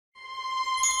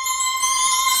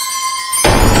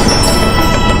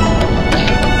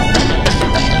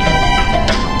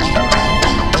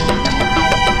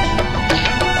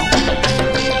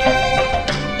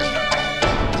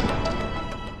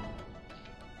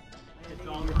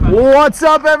What's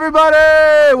up, everybody?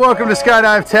 Welcome to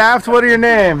Skydive Taft. What are your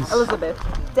names? Elizabeth.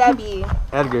 Debbie.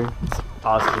 Edgar.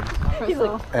 Austin.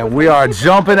 And we are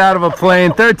jumping out of a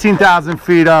plane 13,000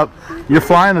 feet up. You're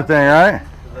flying the thing, right?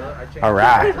 All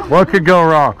right. What could go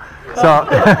wrong? So,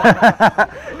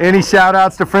 any shout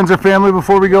outs to friends or family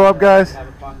before we go up, guys?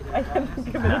 I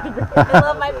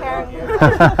love my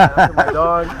parents. My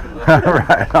dog.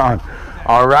 Right on.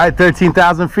 All right,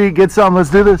 13,000 feet. Get some. Let's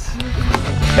do this.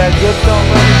 Get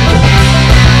some.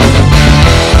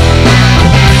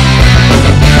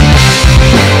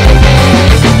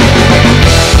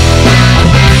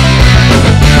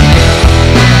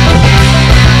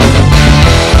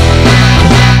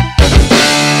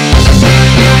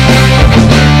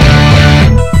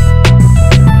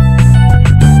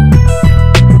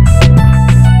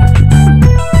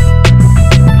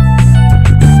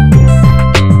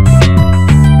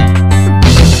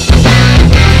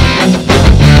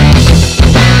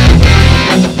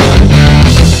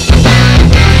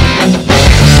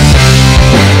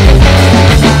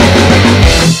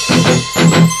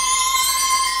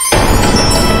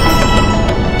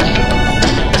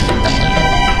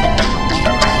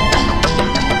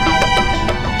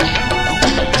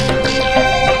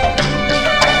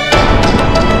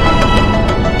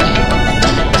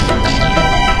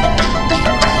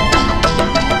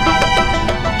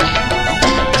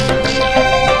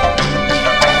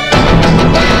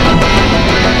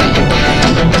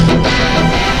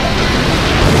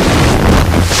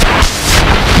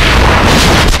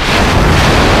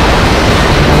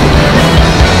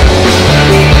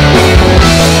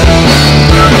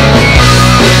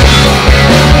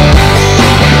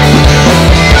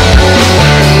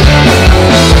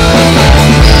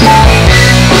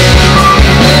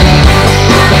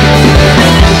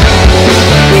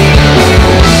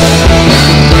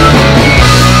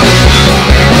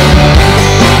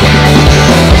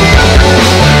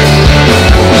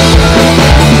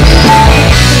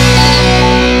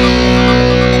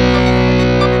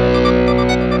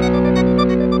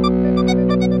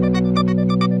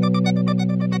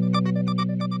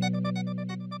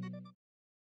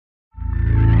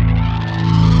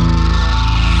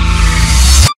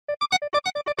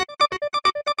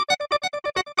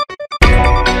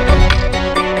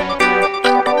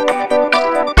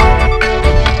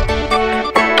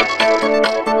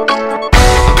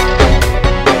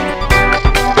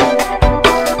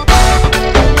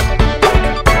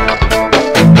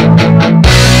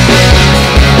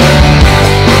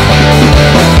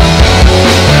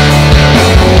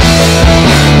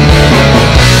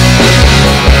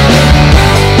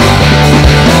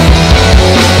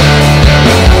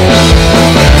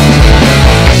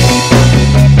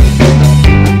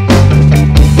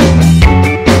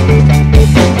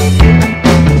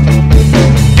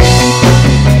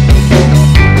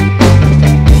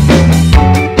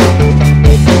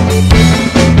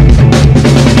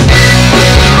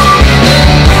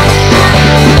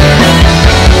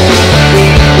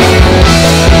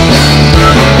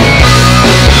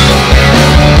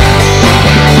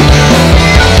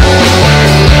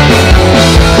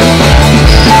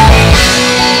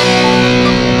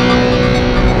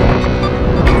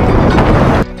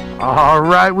 All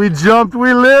right, we jumped,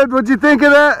 we lived. What'd you think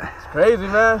of that? It's crazy,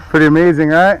 man. Pretty amazing,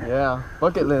 right? Yeah,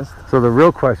 bucket list. So the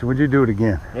real question, would you do it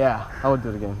again? Yeah, I would do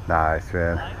it again. Nice,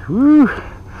 man. Woo.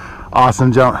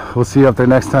 Awesome jump. We'll see you up there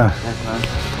next time. Thanks,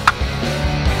 man.